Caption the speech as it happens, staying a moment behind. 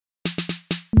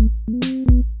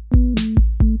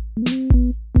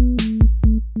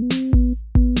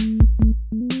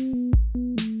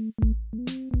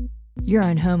You're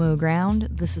on Homo Ground.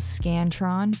 This is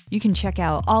Scantron. You can check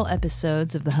out all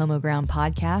episodes of the Homo Ground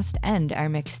podcast and our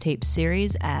mixtape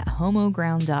series at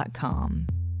homoground.com.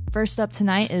 First up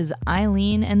tonight is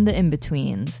Eileen and the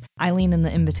In-Betweens. Eileen and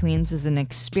the In-Betweens is an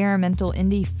experimental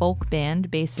indie folk band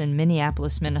based in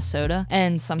Minneapolis, Minnesota,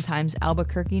 and sometimes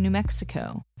Albuquerque, New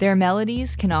Mexico. Their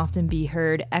melodies can often be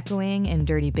heard echoing in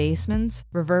dirty basements,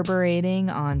 reverberating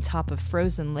on top of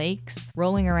frozen lakes,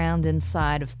 rolling around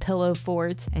inside of pillow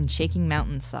forts, and shaking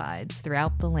mountainsides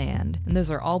throughout the land. And those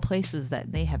are all places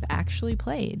that they have actually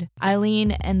played.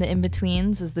 Eileen and the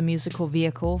In-Betweens is the musical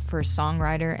vehicle for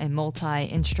songwriter and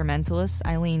multi-instrumentalist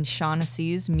Eileen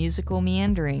Shaughnessy's musical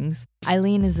meanderings.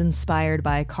 Eileen is inspired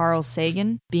by Carl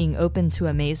Sagan, being open to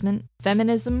amazement,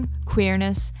 feminism,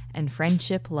 queerness, and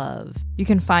friendship love. You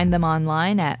can find them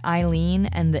online at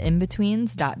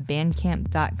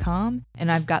eileenandtheinbetweens.bandcamp.com,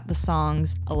 and I've got the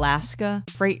songs Alaska,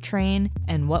 Freight Train,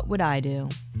 and What Would I Do?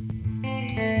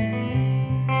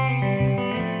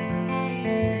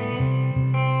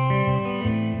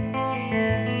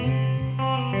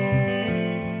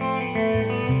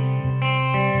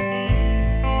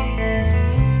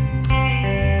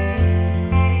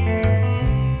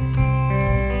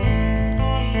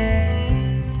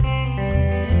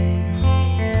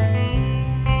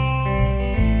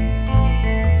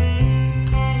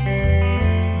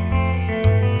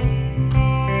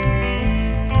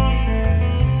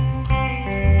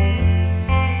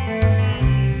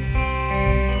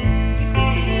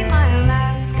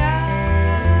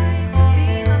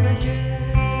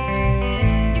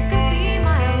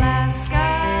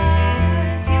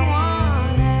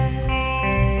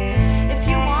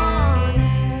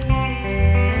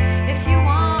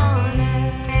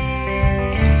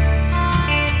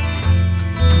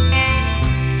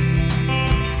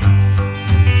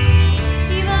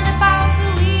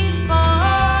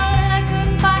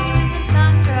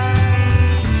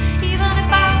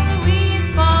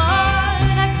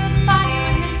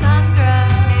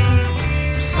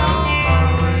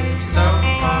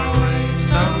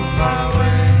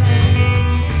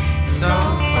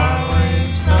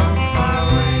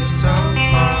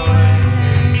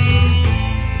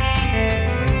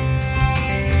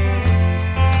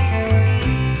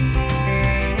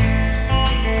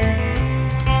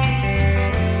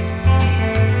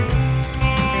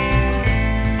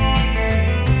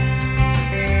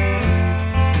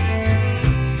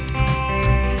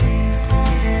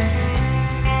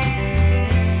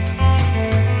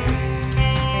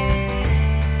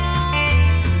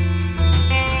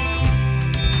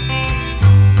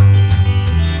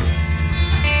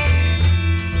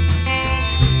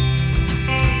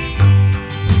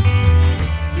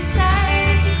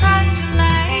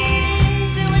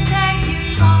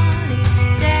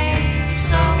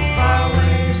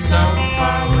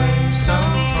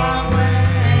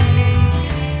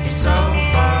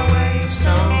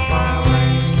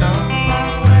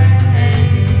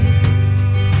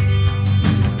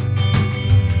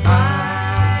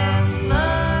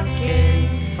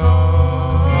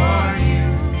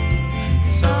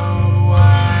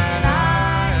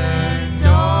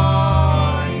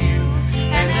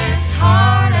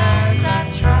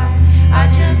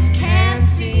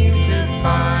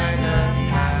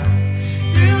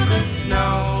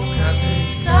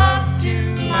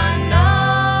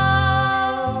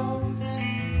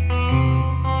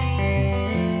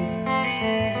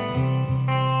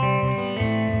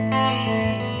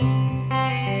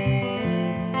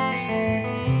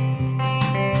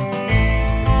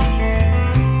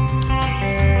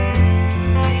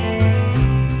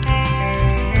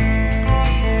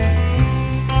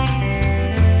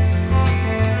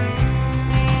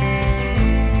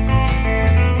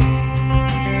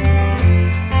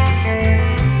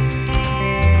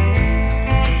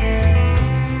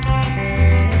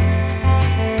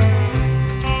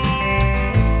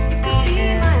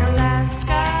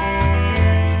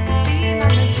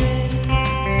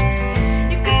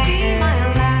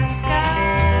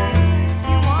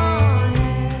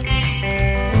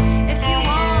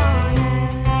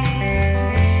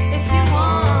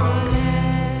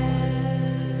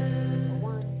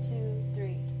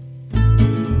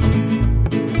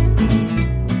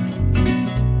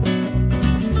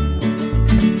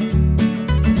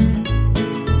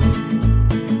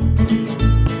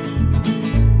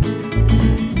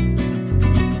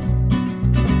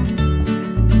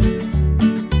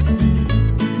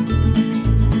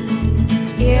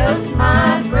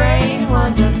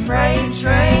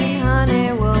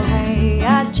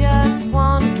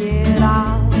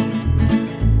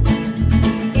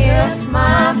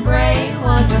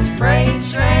 freight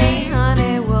train,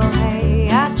 honey, well, hey,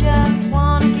 I just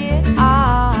wanna get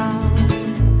off.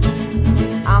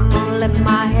 I'm gonna let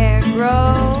my hair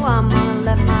grow, I'm gonna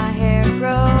let my hair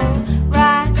grow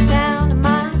right down to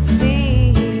my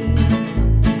feet.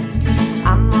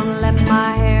 I'm gonna let my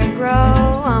hair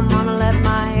grow, I'm gonna let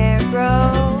my hair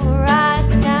grow right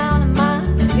down to my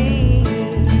feet.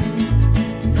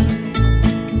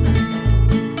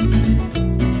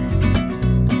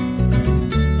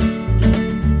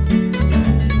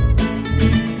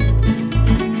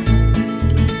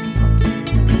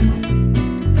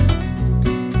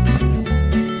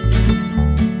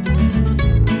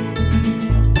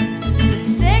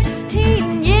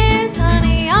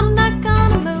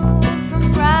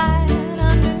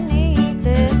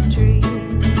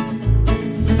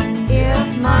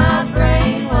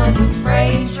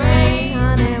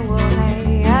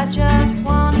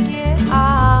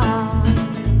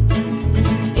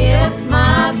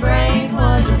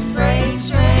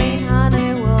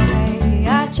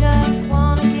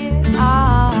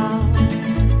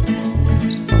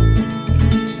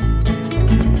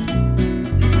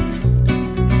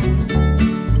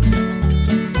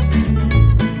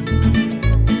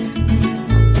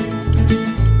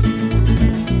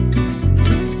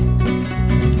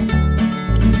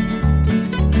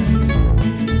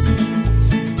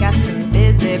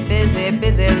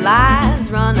 Busy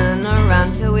lives running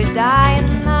around till we die,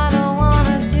 and I don't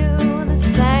wanna do the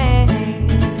same.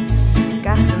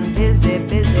 Got some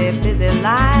busy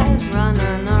lives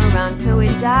running around till we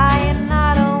die, and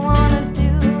I don't wanna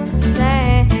do the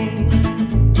same.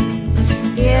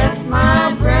 If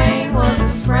my brain was a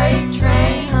freight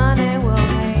train, honey, well,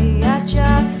 hey, I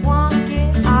just wanna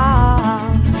get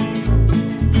off.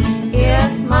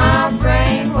 If my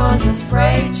brain was a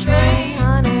freight train,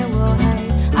 honey, well, hey,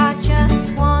 I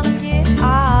just wanna get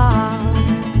off.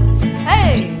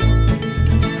 Hey!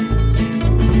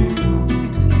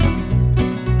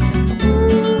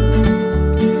 Ooh.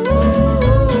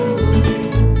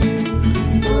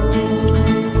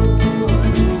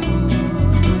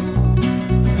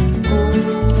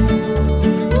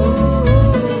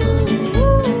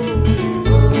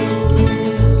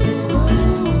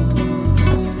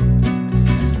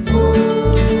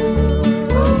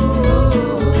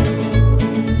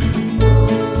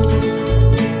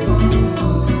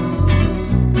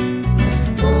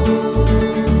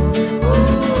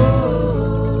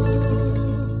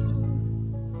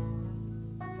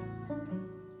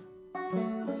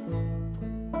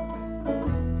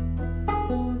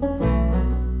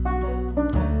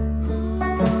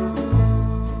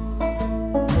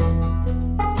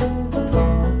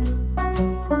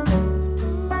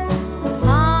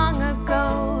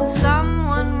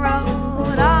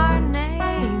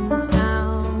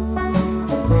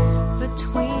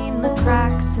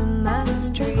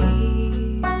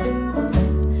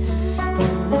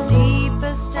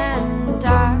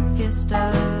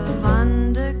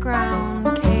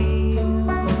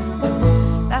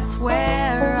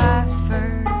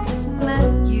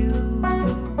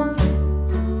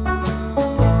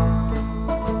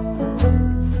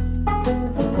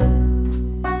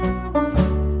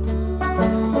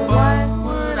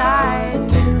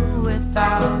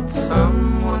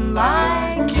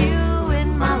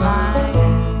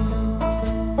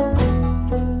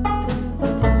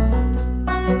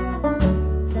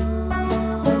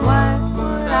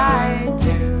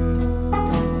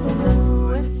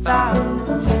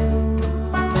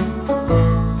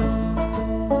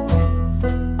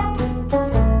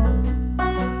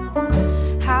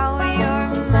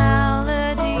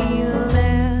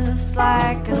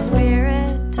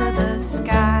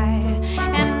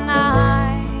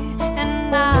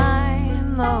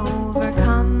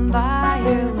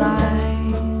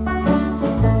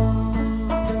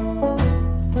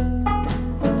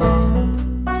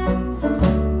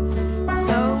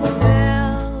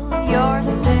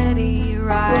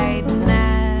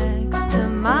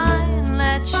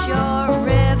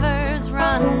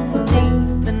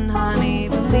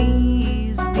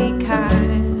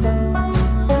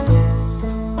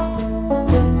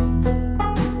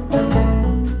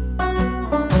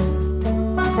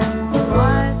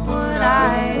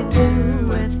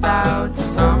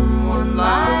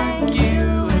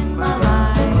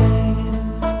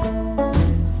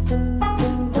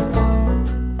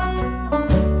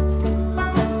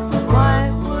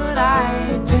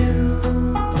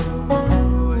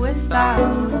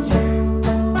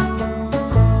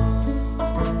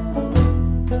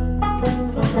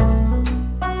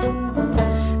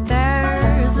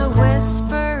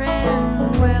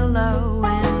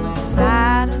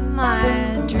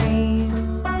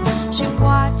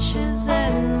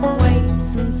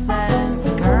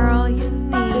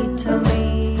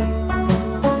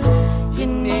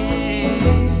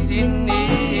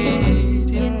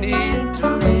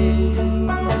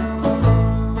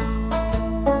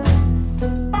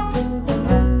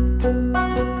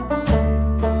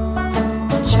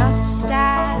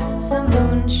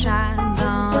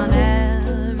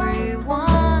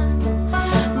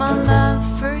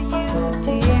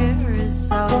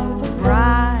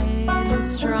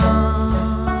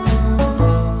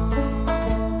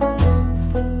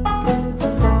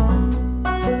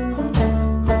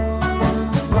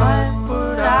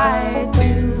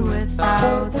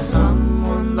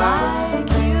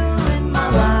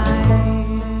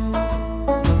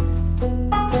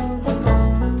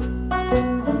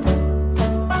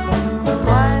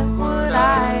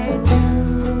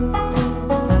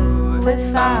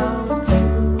 without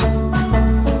you.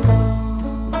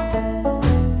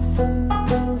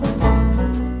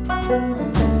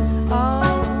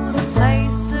 Oh, the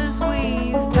places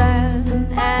we've been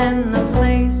and the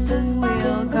places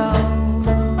we'll go.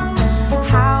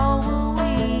 How will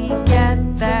we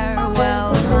get there?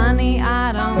 Well, honey,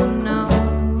 I don't know.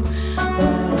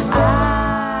 But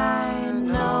I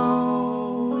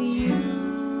know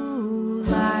you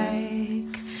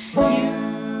like you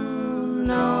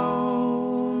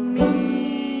know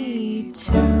me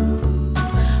too.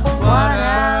 What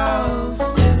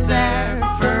else is there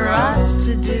for us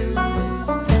to do?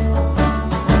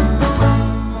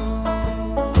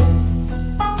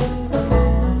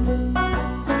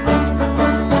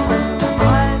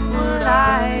 What would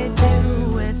I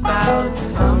do without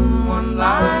someone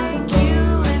like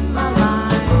you in my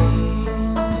life?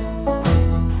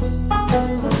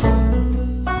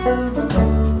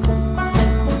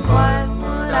 What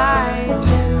would I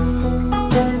do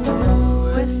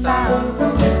without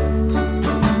you?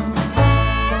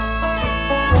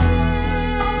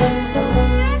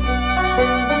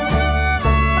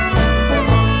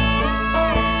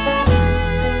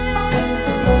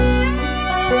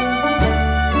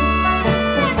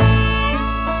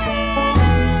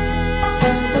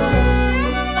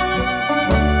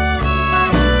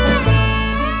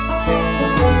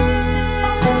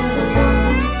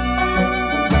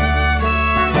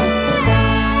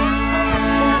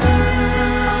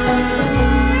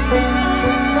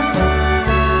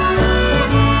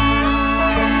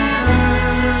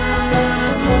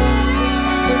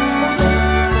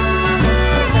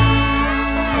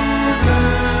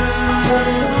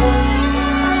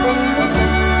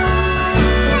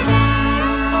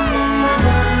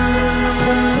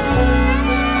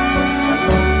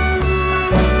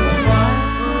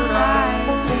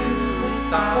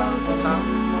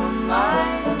 Someone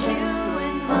like you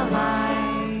in my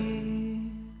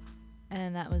life.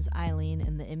 And that was Eileen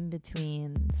and the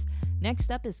In-Betweens. Next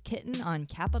up is Kitten on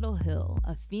Capitol Hill,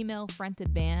 a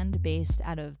female-fronted band based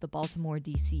out of the Baltimore,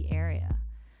 D.C. area.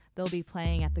 They'll be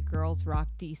playing at the Girls Rock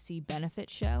D.C. benefit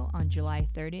show on July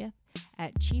 30th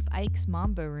at Chief Ike's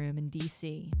Mambo Room in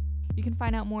D.C. You can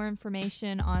find out more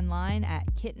information online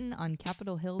at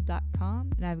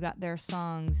kittenOnCapitolHill.com, and I've got their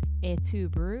songs Et tu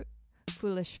brute,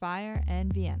 Foolish Fire,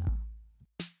 and Vienna.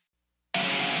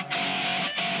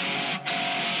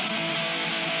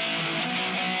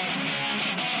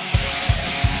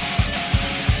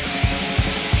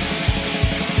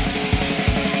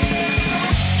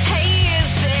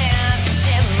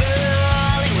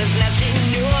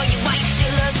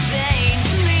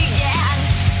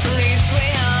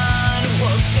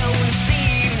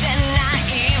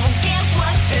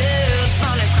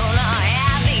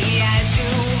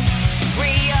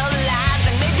 Realize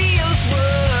and maybe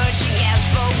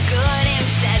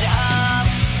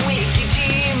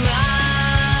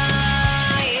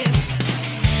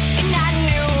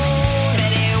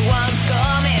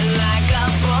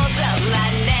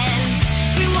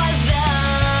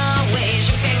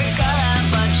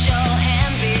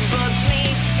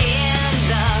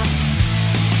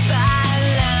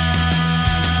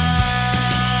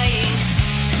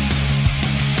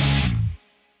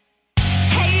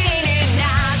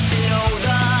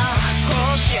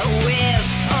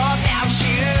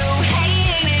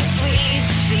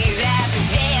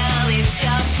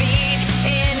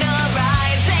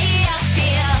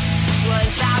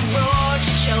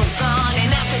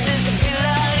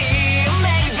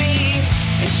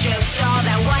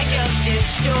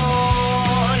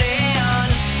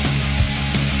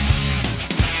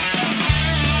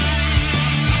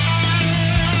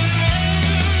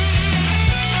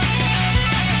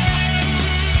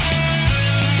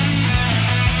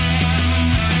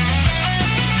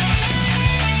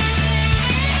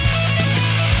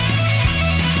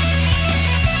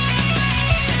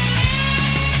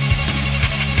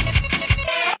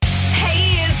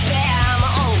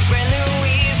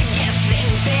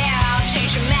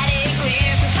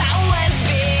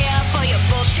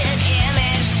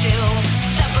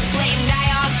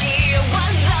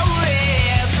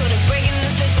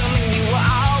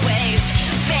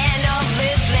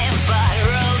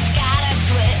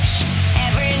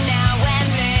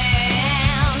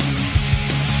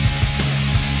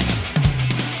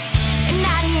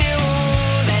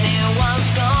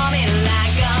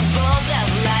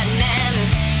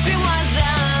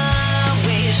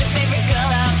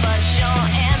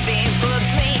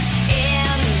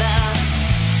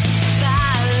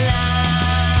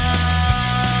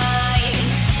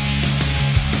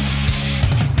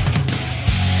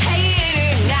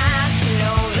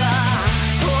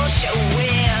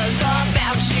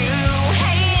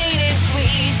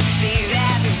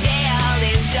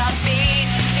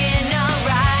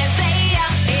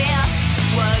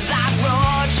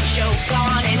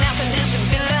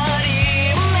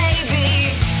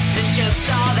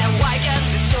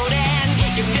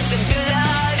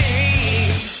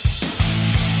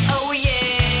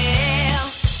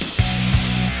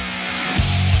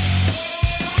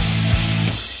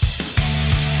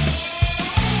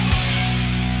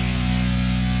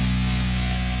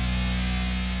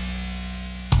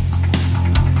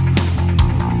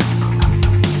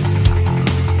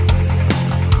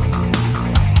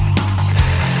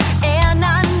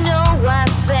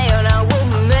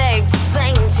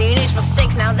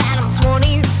now that I'm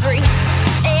 23.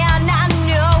 And I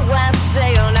know I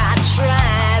say and I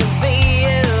try to be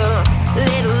a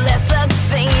little less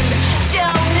obscene, but you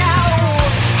don't know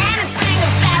anything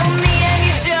about me, and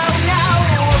you don't know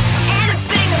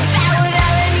anything about it,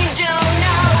 and you don't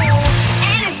know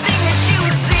anything that you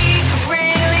see could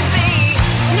really be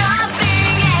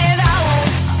nothing at all.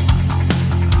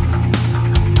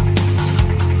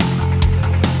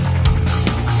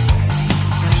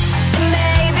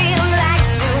 Maybe I like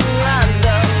to run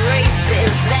the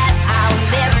races that I'll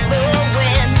never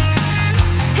win.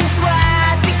 It's why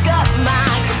I pick up my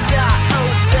guitar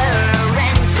over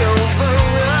and over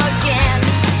again,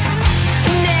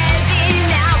 handing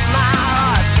out my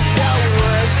heart to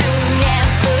those who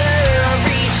never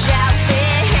reach out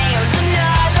their hands.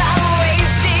 Another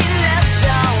wasted love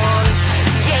song,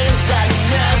 games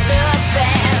another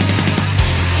band.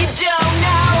 You don't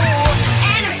know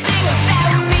anything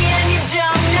about me, and you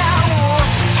don't know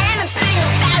anything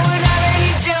about it, and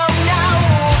you don't know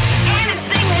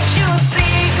anything that you'll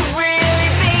see could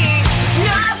really be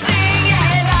nothing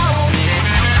at all.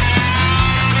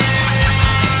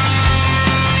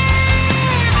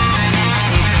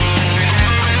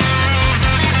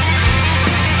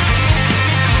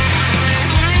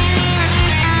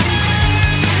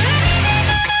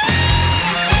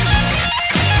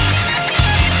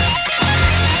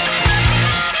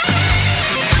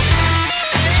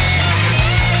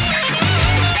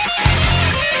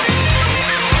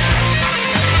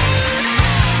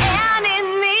 And in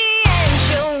the end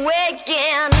you're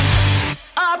waking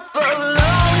up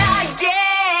alone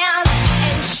again,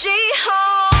 and she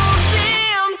holds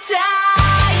him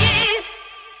tight.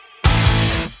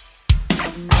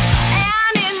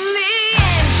 And in the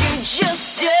end you just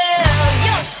stir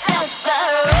yourself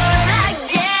alone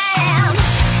again.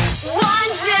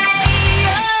 One day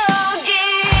you'll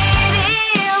get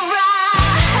it right.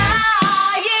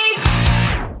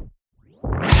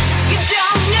 You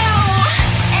don't know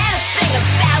anything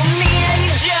about me, and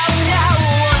you don't know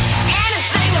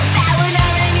anything about it,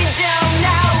 and you don't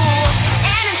know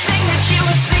anything that you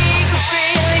will see could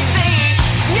really be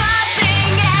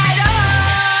nothing at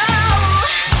all.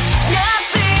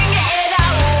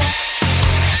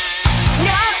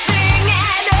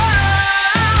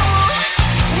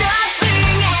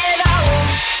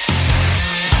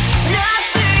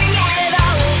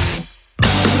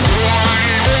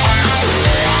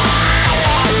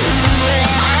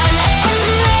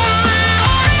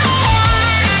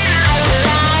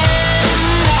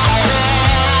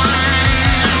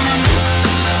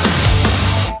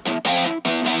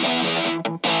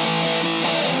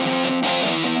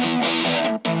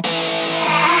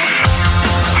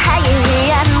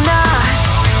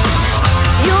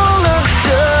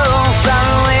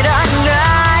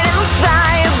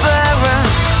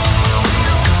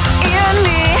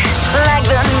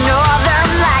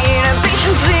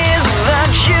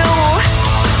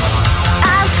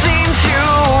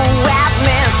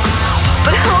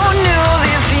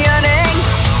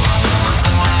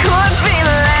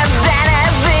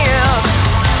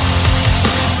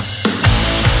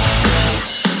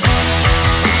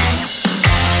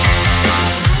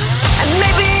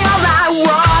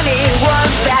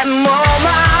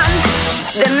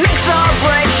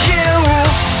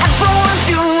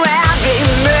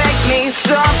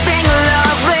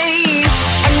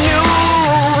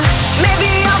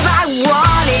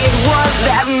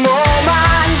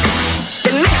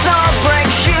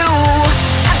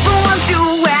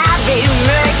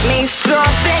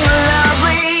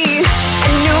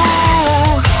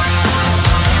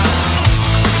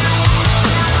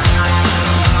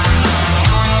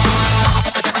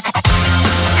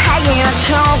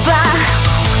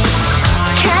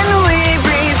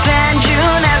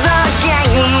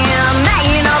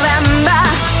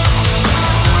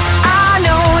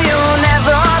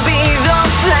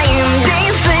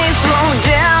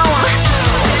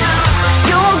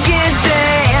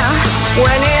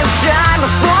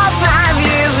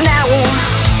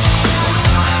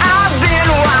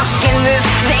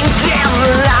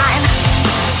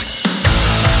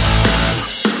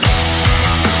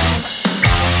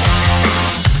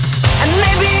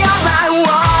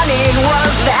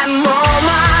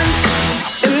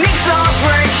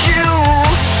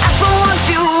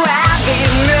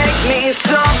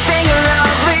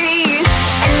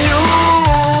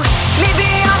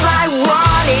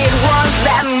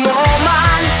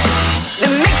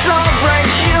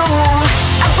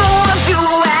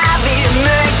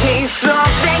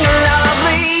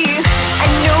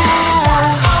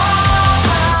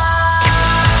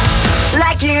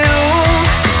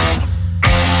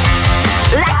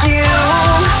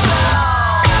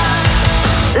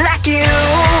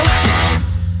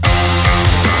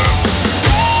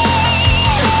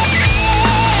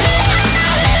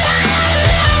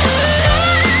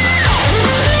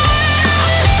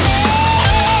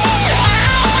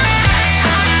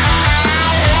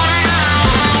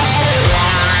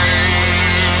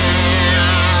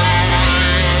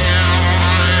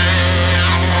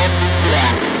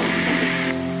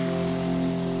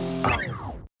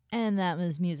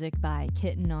 was music by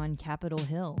Kitten on Capitol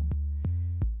Hill.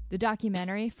 The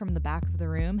documentary From the Back of the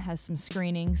Room has some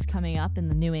screenings coming up in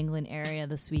the New England area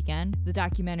this weekend. The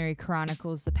documentary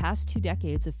chronicles the past 2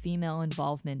 decades of female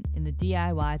involvement in the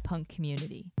DIY punk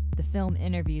community. The film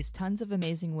interviews tons of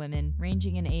amazing women,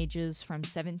 ranging in ages from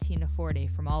 17 to 40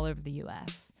 from all over the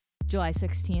U.S. July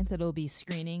 16th, it'll be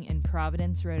screening in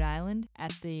Providence, Rhode Island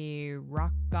at the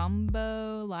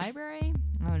Rockambeau Library.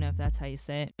 I don't know if that's how you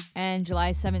say it. And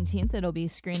July 17th, it'll be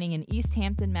screening in East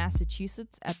Hampton,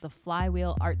 Massachusetts at the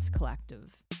Flywheel Arts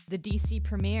Collective. The DC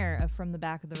premiere of From the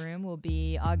Back of the Room will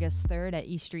be August 3rd at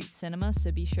E Street Cinema,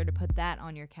 so be sure to put that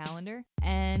on your calendar.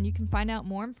 And you can find out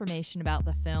more information about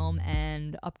the film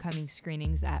and upcoming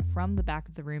screenings at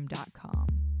FromTheBackOfTheRoom.com.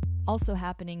 Also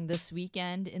happening this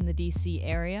weekend in the DC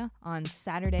area on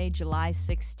Saturday, July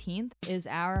 16th is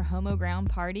our Homo Ground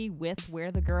party with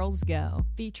Where the Girls Go,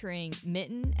 featuring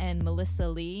Mitten and Melissa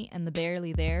Lee and the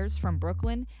Barely Theirs from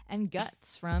Brooklyn and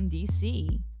Guts from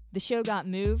DC. The show got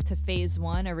moved to Phase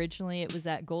 1. Originally it was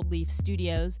at Gold Leaf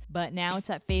Studios, but now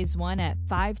it's at Phase 1 at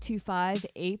 525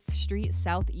 8th Street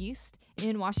Southeast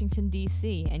in Washington,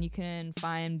 D.C., and you can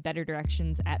find better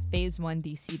directions at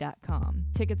phase1dc.com.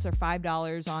 Tickets are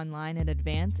 $5 online in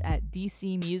advance at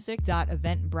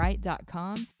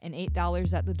dcmusic.eventbrite.com and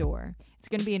 $8 at the door. It's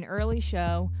going to be an early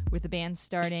show with the band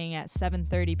starting at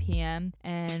 7:30 p.m.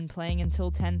 and playing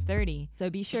until 10:30, so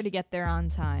be sure to get there on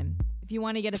time. If you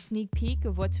want to get a sneak peek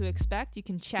of what to expect, you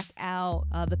can check out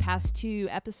the past 2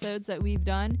 episodes that we've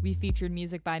done. We featured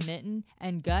music by Mitten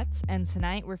and Guts, and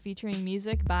tonight we're featuring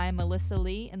music by Melissa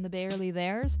Lee and the Barely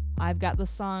Theirs. I've got the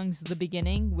songs The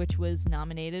Beginning, which was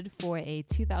nominated for a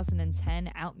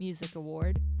 2010 Out Music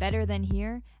Award, Better Than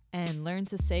Here, and Learn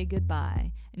to Say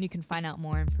Goodbye. And you can find out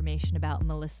more information about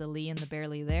Melissa Lee and the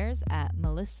Barely Theirs at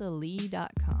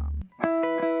melissalee.com.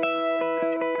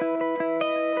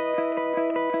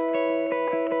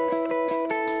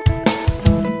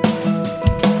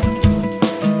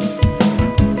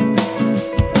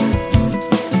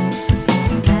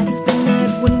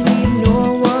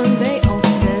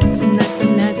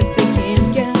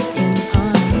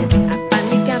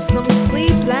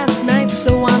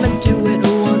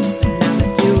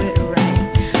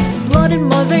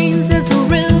 Veins is a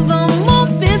rhythm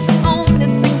of its own. It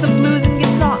sings the blues and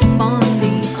guitar.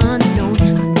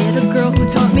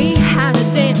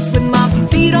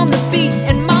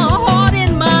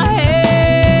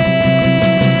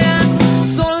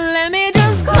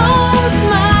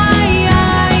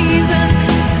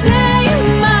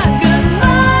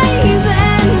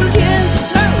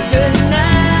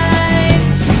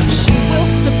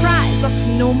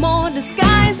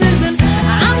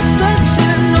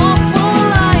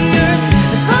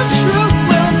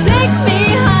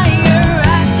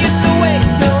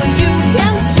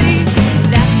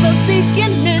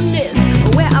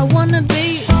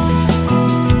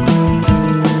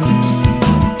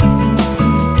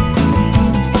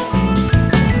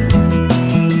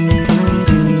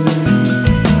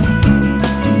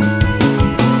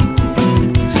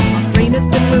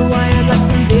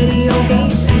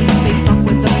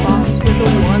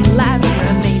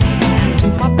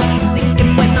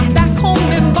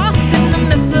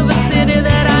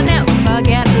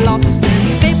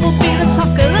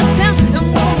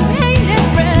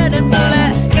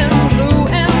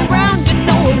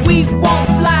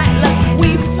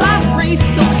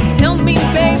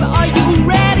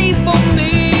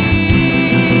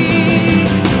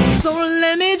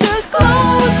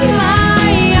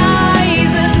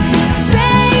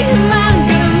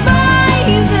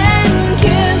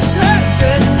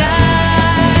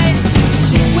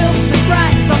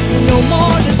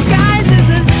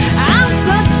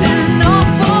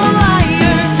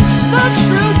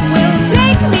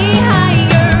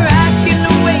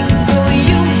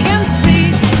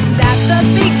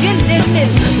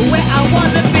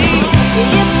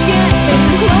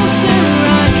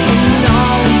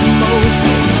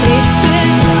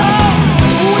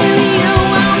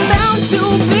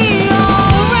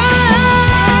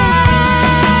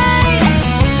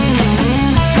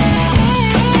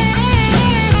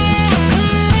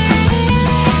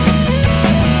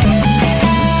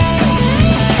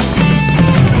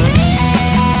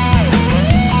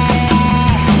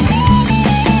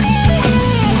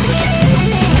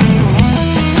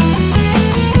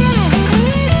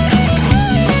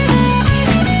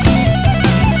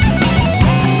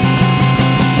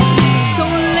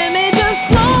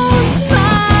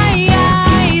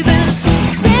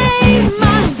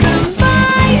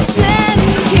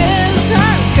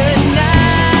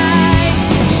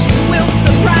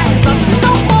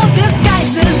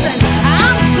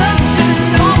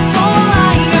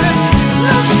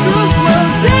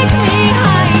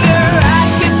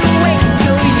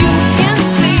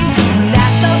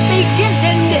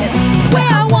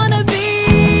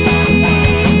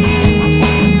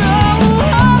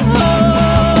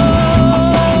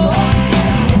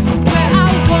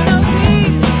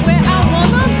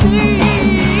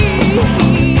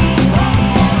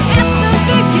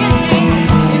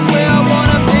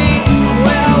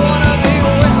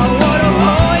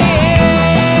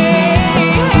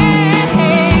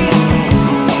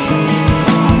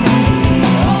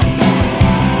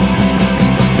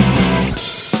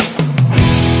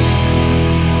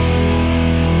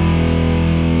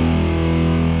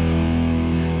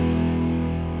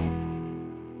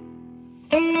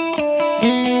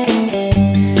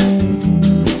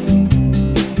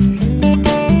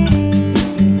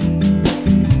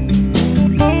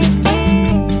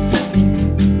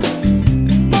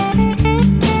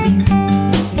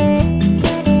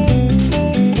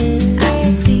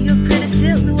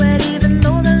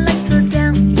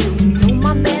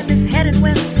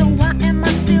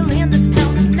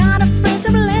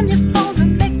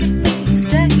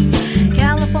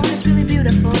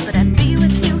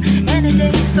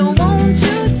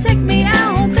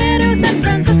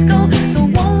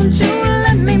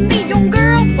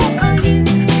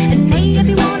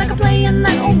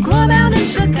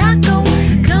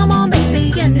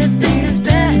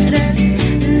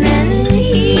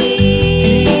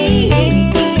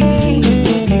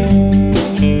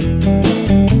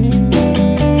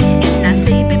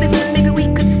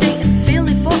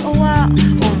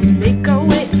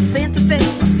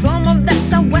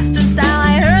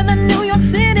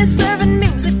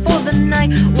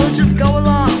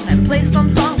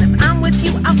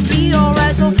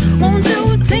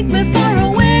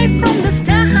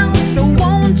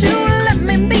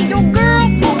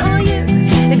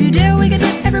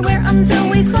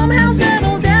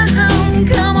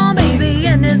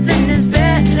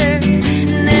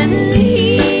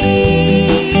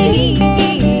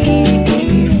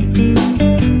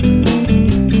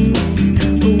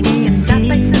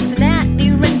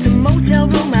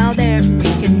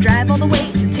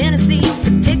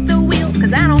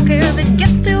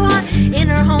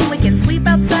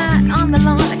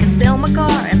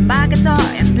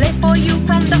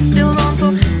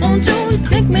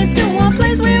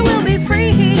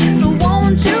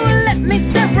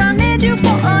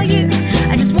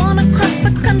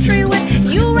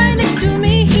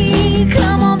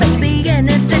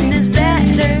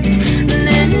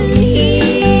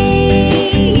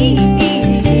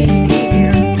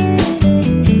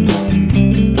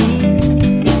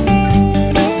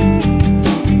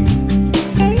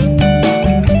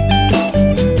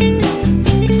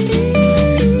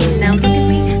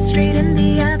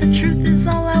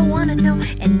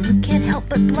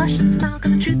 and smile,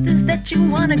 cause the truth is that you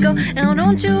wanna go. Now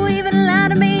don't you even lie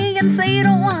to me and say you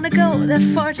don't wanna go that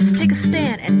far. Just take a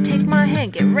stand and take my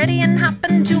hand, get ready and hop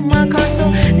into my car.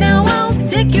 So now I'll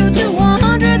take you to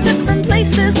 100 different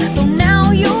places. So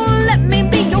now you'll let me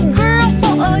be your girl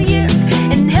for a year.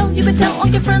 And hell, you could tell all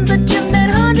your friends that you met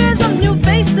hundreds of new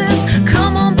faces.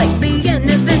 Come on, baby,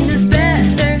 anything is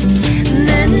better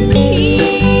than me.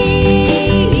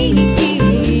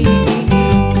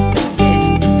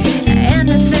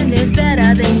 Anything is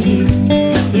better than you,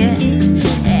 yeah.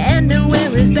 And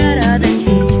nowhere is better than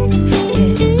you,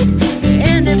 yeah.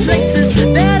 And the place is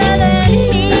better than he.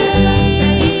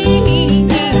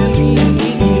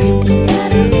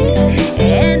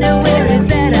 And nowhere is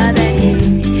better than you,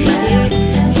 yeah.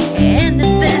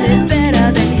 Anything is better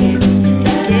than him,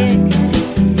 yeah.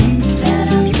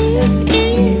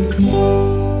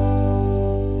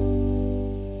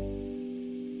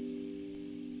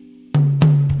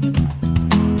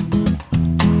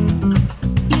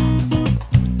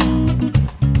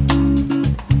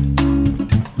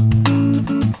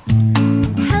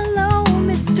 Hello,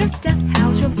 Mr. Duck,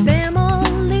 how's your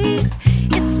family?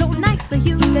 It's so nice of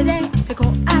you today to go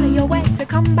out of your way to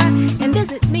come by and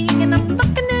visit me. And I'm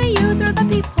looking at you through the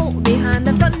peephole behind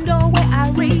the front door where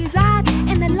I reside.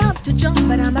 And I love to jump,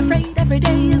 but I'm afraid every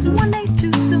day is one day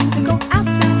too soon to go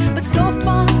outside. But so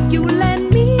far you let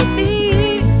me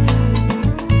be,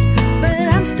 but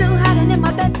I'm still hiding in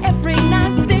my bed every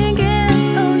night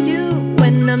thinking of you.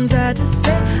 When I'm sad to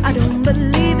say I don't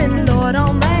believe in Lord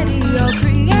Almighty, your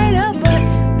creator, but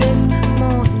this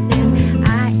morning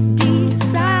I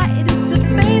decided to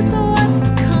face what's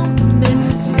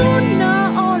coming sooner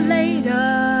or later.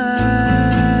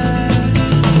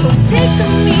 So take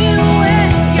me where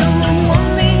you want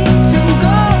me to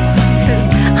go, 'cause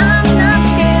I'm not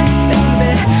scared,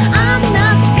 baby, I'm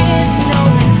not scared, no.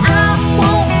 I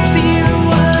won't fear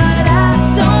what I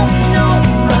don't know,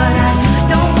 but I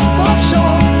know for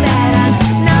sure that I'm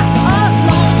not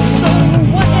alone. So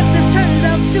what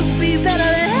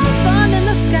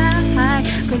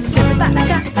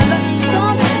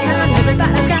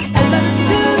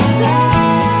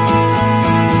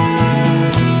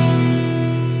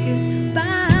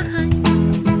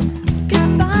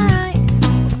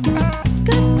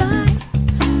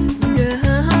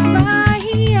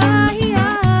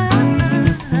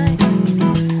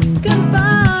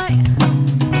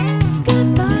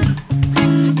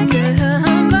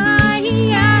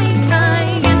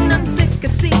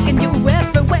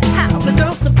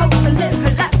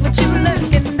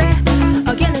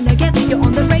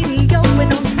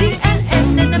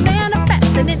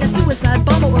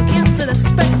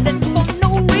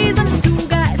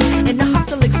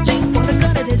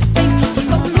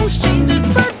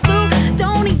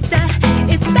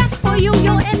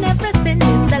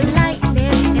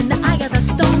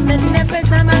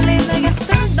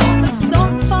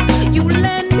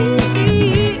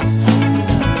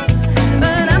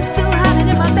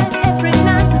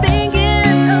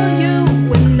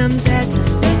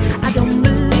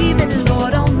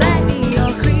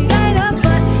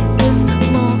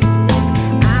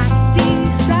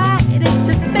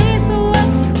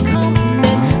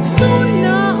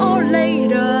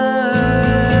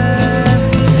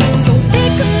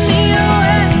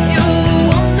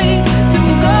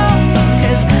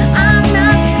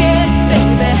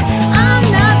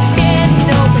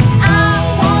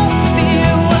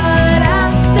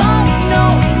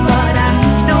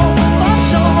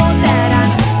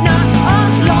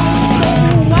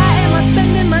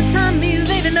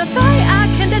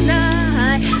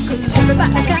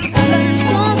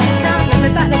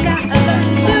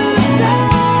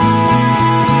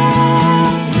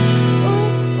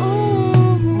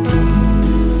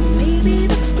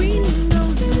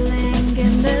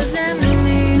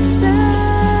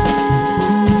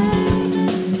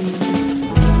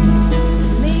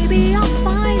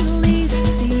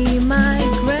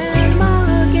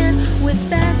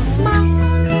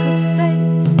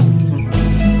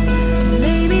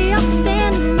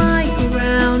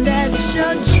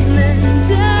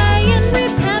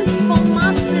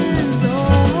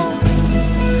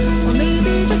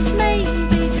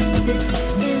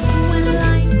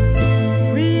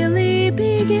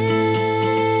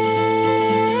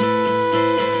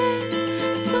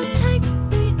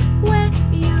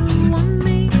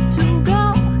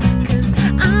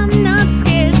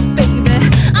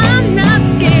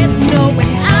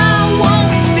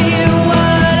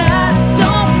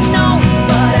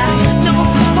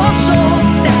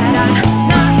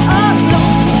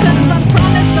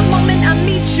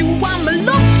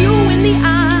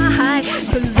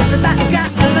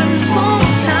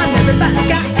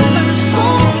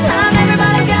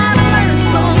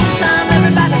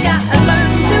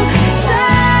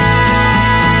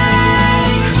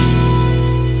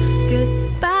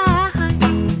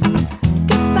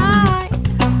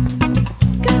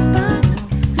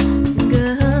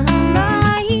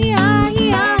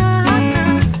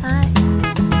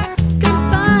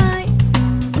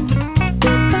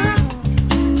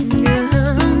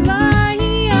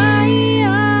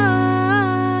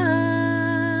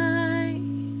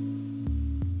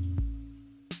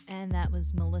that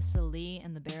was Melissa Lee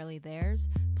and the Barely Theirs,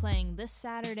 playing this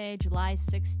Saturday, July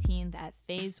 16th at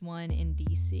Phase 1 in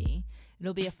DC.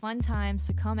 It'll be a fun time,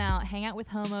 so come out, hang out with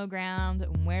Homo Ground,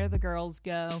 and Where the Girls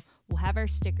Go. We'll have our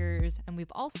stickers, and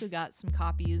we've also got some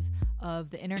copies of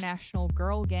the International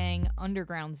Girl Gang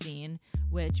Underground zine,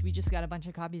 which we just got a bunch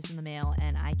of copies in the mail,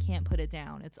 and I can't put it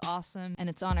down. It's awesome, and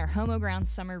it's on our Homo Ground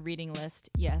summer reading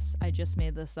list. Yes, I just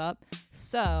made this up.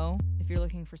 So, if you're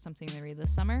looking for something to read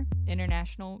this summer,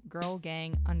 International Girl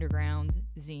Gang Underground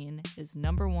zine is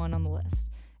number 1 on the list,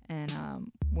 and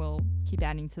we'll keep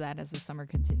adding to that as the summer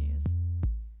continues.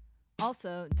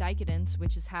 Also, Decadence,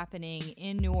 which is happening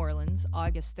in New Orleans,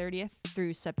 August 30th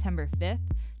through September 5th,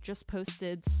 just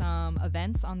posted some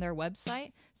events on their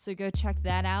website, so go check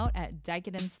that out at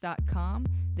decadence.com.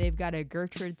 They've got a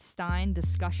Gertrude Stein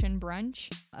discussion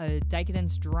brunch, a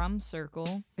Decadence drum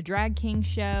circle, a drag king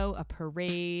show, a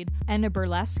parade, and a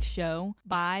burlesque show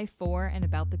by, for, and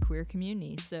about the queer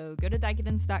community. So go to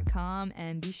decadence.com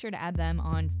and be sure to add them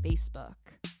on Facebook.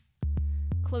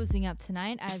 Closing up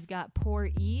tonight, I've got Poor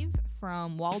Eve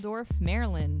from Waldorf,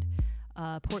 Maryland.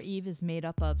 Poor Eve is made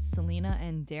up of Selena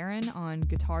and Darren on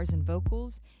guitars and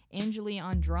vocals, Angeli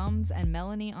on drums, and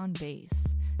Melanie on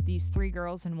bass. These 3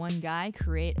 girls and 1 guy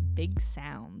create big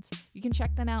sounds. You can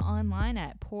check them out online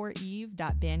at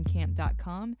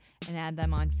pooreve.bandcamp.com and add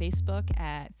them on Facebook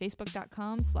at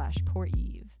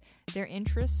facebook.com/pooreve. Their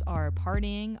interests are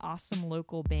partying, awesome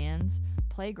local bands,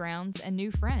 playgrounds, and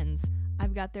new friends.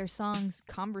 I've got their songs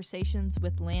Conversations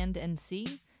with Land and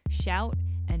Sea, Shout,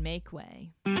 and Make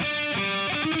Way.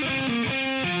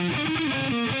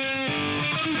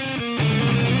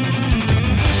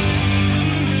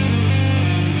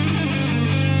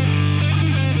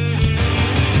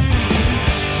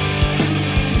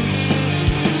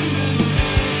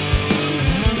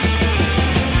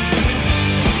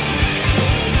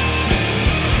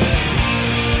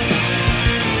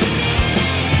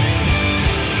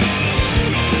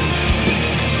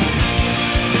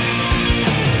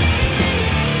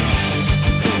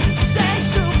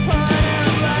 Sexual part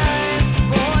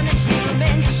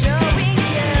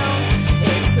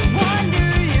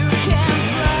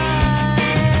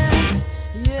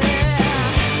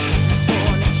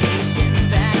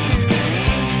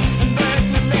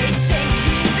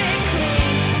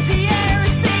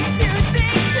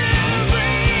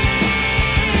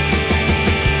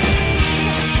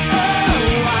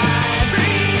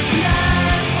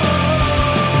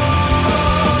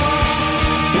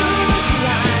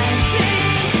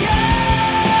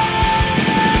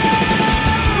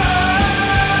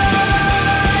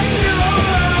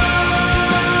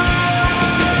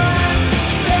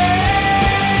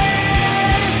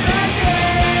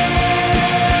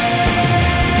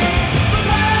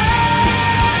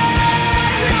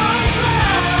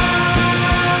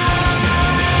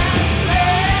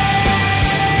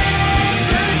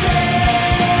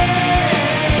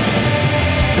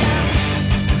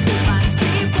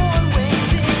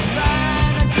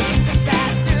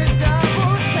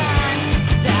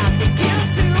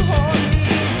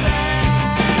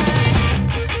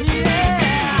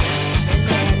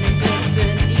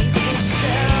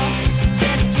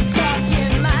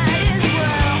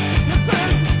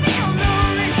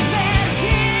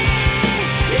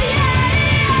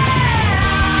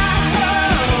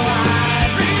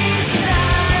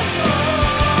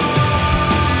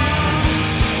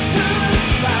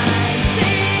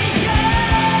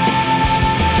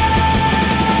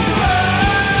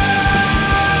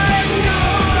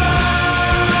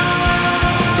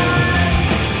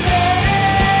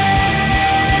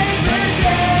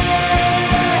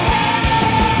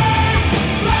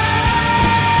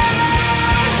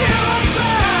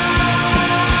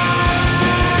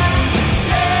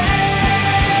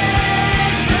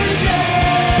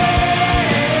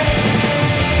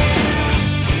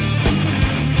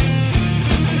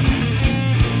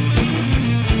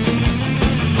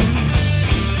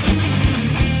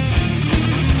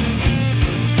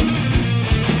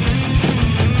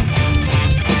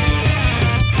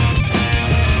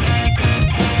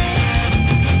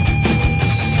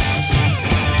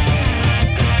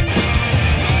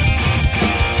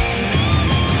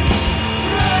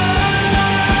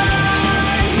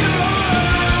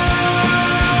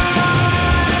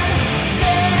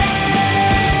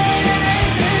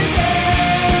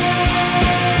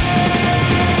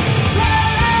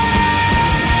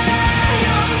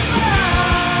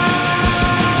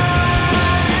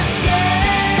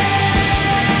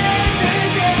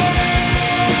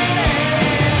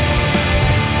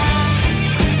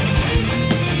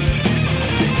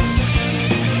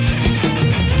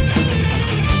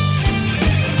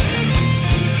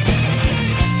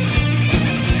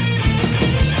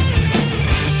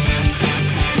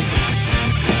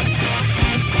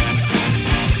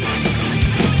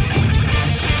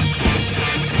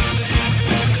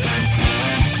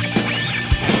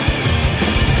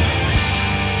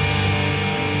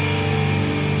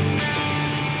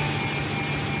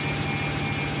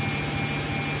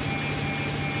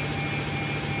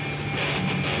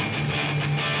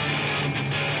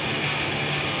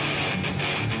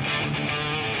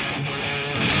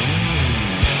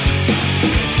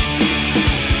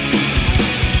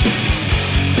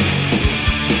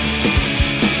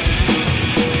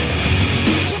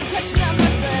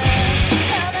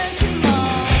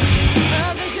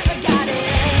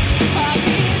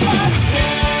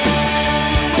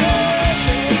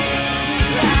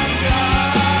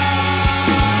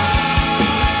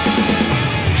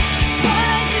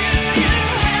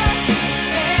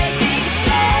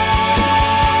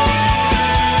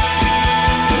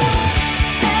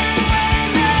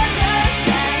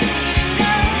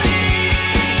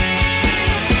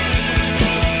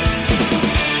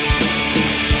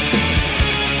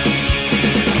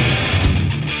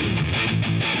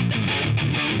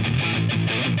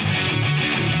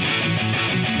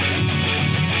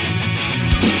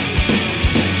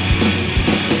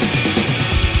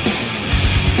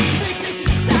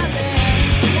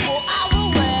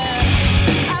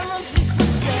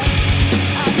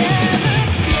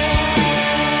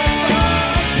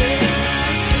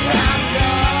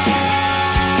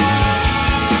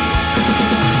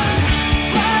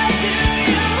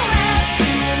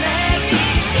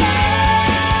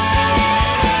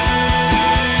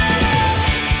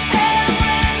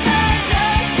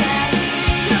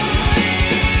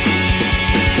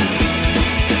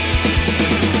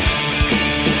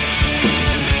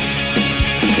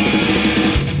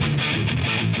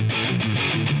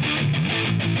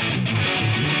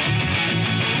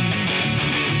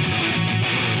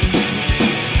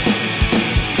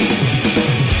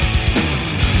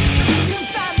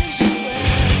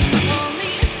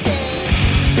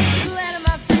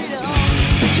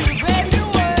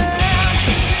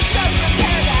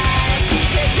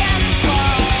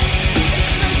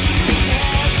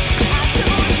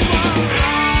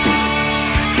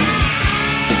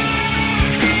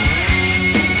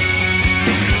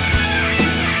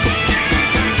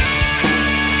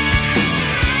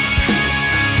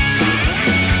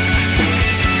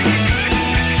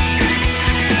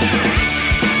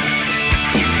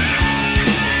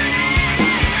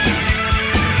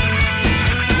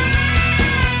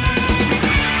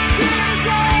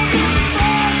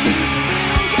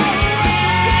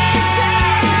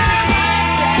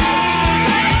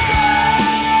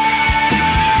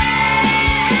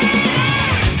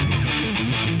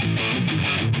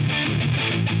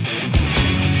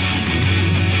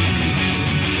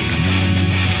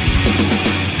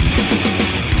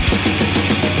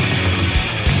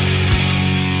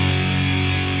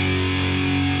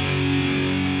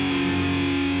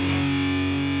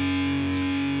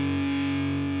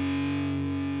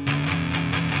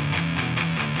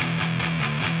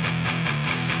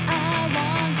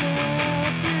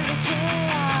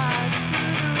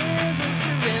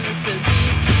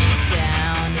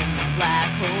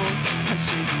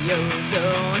Punched through the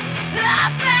ozone. I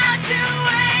found you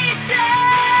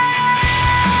waiting.